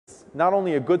not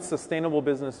only a good sustainable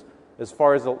business as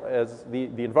far as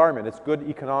the environment, it's good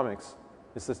economics,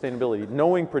 is sustainability.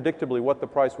 Knowing predictably what the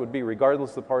price would be,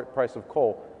 regardless of the price of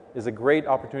coal, is a great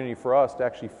opportunity for us to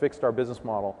actually fix our business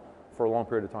model for a long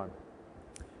period of time.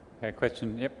 Okay,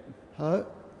 question, yep. Hello.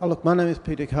 Oh, look, my name is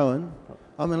Peter Cohen.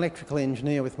 I'm an electrical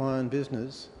engineer with my own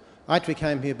business. I actually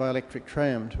came here by electric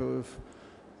tram. To have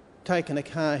taken a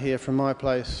car here from my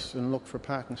place and looked for a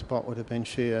parking spot would have been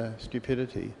sheer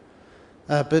stupidity.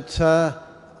 But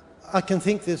I can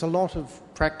think there's a lot of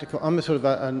practical... I'm a sort of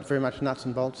a very much nuts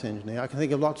and bolts engineer. I can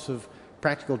think of lots of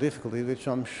practical difficulties which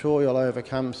I'm sure you'll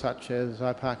overcome, such as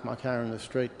I park my car in the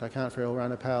street, I can't very well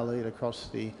run a power lead across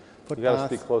the footpath. You got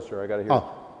to speak closer, I got to hear.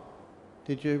 Oh.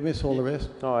 Did you miss all the rest?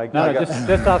 No, just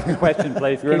ask a question,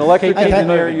 please. You're an electric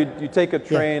engineer, you take a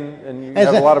train, and you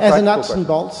have a lot of practical As a nuts questions. and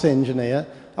bolts engineer,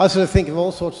 I sort of think of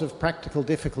all sorts of practical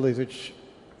difficulties which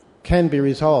can be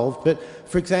resolved. But,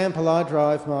 for example, I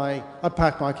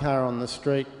park my car on the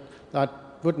street. I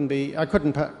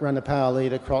couldn't run a power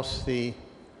lead across the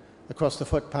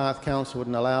footpath. Council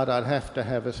wouldn't allow it. I'd have to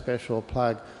have a special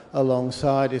plug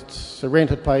alongside. It's a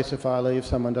rented place. If I leave,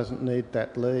 someone doesn't need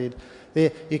that lead. There,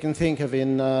 you can think of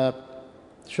in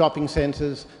shopping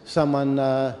centres,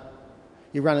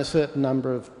 you run a certain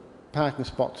number of parking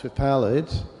spots with power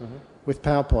leads, with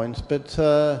power points, but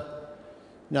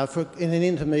in an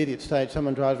intermediate stage,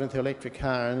 someone drives with the electric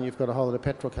car and you've got a whole lot of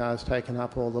petrol cars taking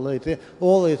up all the leads.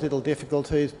 All these little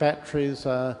difficulties, batteries...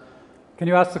 Can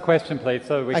you ask the question, please,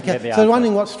 so we can get the answer? So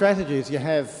wondering what strategies you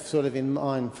have sort of in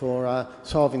mind for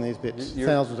solving these bits,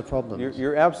 thousands of problems.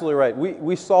 You're absolutely right.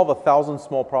 We solve 1,000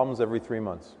 small problems every 3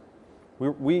 months.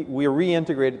 We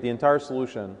reintegrate the entire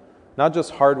solution, not just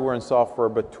hardware and software,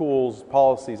 but tools,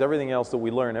 policies, everything else that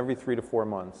we learn every 3 to 4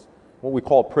 months. What we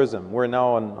call Prism. We're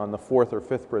now on the 4th or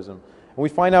 5th Prism. And we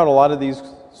find out a lot of these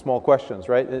small questions,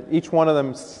 right? Each one of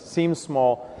them seems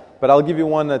small, but I'll give you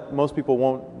one that most people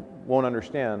won't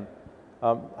understand.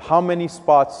 How many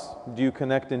spots do you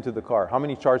connect into the car? How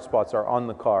many charge spots are on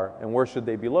the car, and where should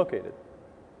they be located?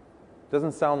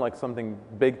 Doesn't sound like something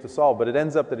big to solve, but it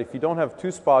ends up that if you don't have 2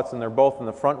 spots and they're both in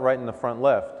the front right and the front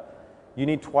left, you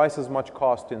need twice as much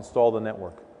cost to install the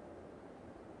network.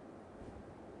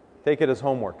 Take it as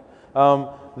homework.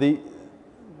 The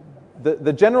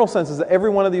general sense is that every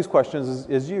one of these questions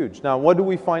is huge. Now, what do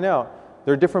we find out?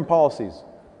 There are different policies.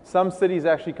 Some cities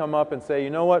actually come up and say, you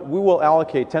know what, we will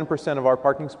allocate 10% of our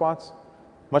parking spots,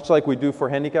 much like we do for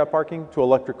handicap parking, to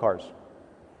electric cars.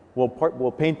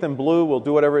 We'll paint them blue, we'll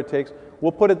do whatever it takes.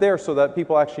 We'll put it there so that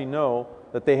people actually know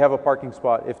that they have a parking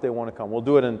spot if they want to come. We'll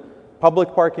do it in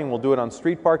public parking, we'll do it on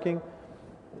street parking.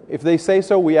 If they say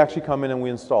so, we actually come in and we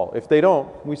install. If they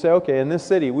don't, we say, okay, in this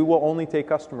city, we will only take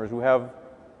customers who have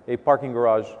a parking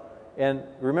garage. And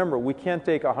remember, we can't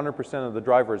take 100% of the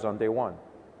drivers on day one.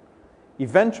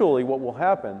 Eventually, what will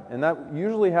happen, and that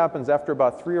usually happens after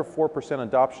about 3 or 4%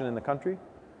 adoption in the country,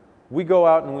 we go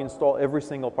out and we install every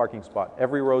single parking spot,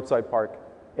 every roadside park,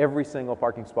 every single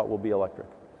parking spot will be electric.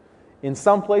 In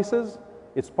some places,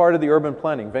 it's part of the urban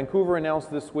planning. Vancouver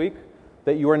announced this week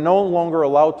that you are no longer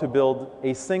allowed to build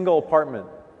a single apartment,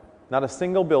 not a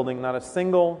single building, not a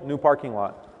single new parking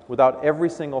lot, without every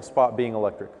single spot being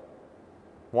electric.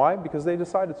 Why? Because they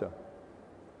decided to.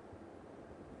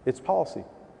 It's policy.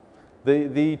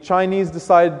 The Chinese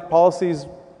decide policies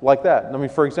like that. I mean,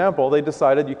 for example, they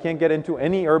decided you can't get into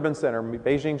any urban center,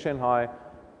 Beijing, Shanghai,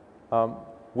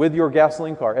 with your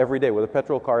gasoline car every day, with a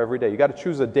petrol car every day. You got to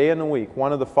choose a day in the week,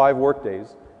 one of the 5 work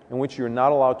days, in which you're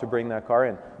not allowed to bring that car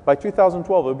in. By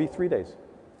 2012, it'll be 3 days.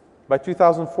 By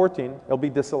 2014, it'll be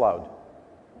disallowed.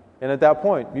 And at that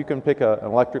point, you can pick an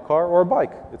electric car or a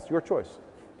bike. It's your choice.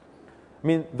 I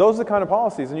mean, those are the kind of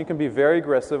policies, and you can be very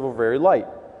aggressive or very light.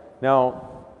 Now,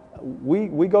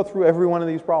 we go through every one of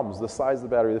these problems, the size of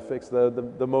the battery, the fix,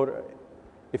 the motor.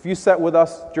 If you sat with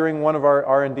us during one of our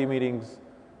R&D meetings,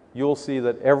 you'll see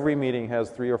that every meeting has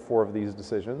 3 or 4 of these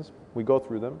decisions. We go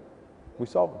through them. We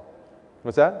solve them.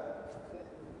 What's that?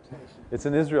 It's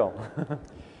in Israel.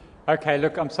 Okay,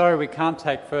 look, I'm sorry we can't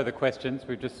take further questions.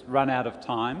 We've just run out of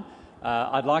time.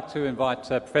 I'd like to invite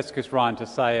Professor Chris Ryan to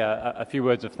say a few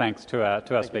words of thanks to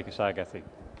our speaker, Shai Agassi.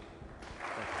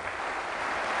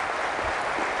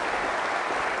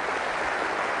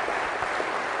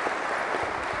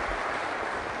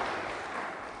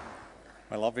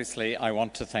 Well, obviously, I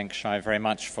want to thank Shai very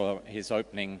much for his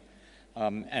opening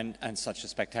and such a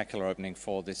spectacular opening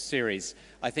for this series.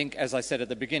 I think, as I said at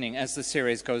the beginning, as the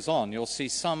series goes on, you'll see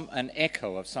an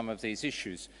echo of some of these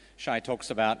issues. Shai talks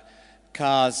about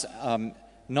cars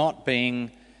not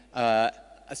being a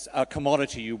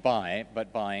commodity you buy,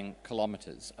 but buying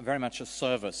kilometres, very much a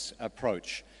service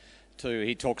approach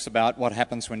He talks about what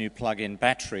happens when you plug in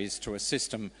batteries to a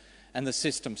system and the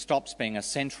system stops being a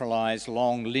centralized,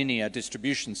 long, linear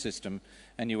distribution system,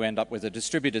 and you end up with a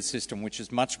distributed system which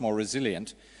is much more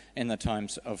resilient in the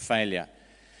times of failure.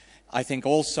 I think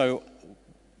also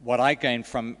what I gained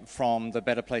from the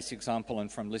Better Place example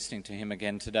and from listening to him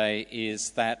again today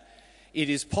is that it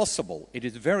is possible, it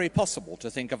is very possible to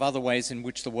think of other ways in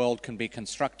which the world can be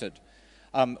constructed,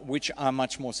 which are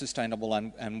much more sustainable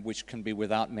and which can be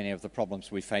without many of the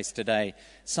problems we face today.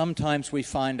 Sometimes we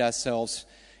find ourselves,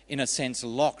 in a sense,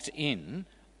 locked in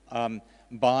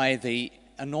by the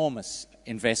enormous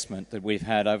investment that we've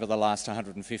had over the last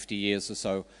 150 years or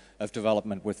so of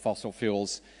development with fossil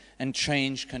fuels, and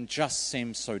change can just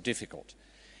seem so difficult.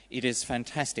 It is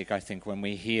fantastic, I think, when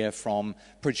we hear from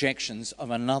projections of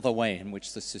another way in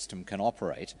which the system can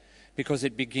operate, because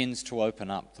it begins to open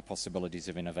up the possibilities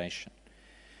of innovation.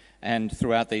 And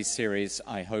throughout these series,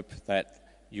 I hope that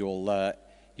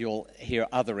you'll hear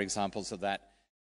other examples of that.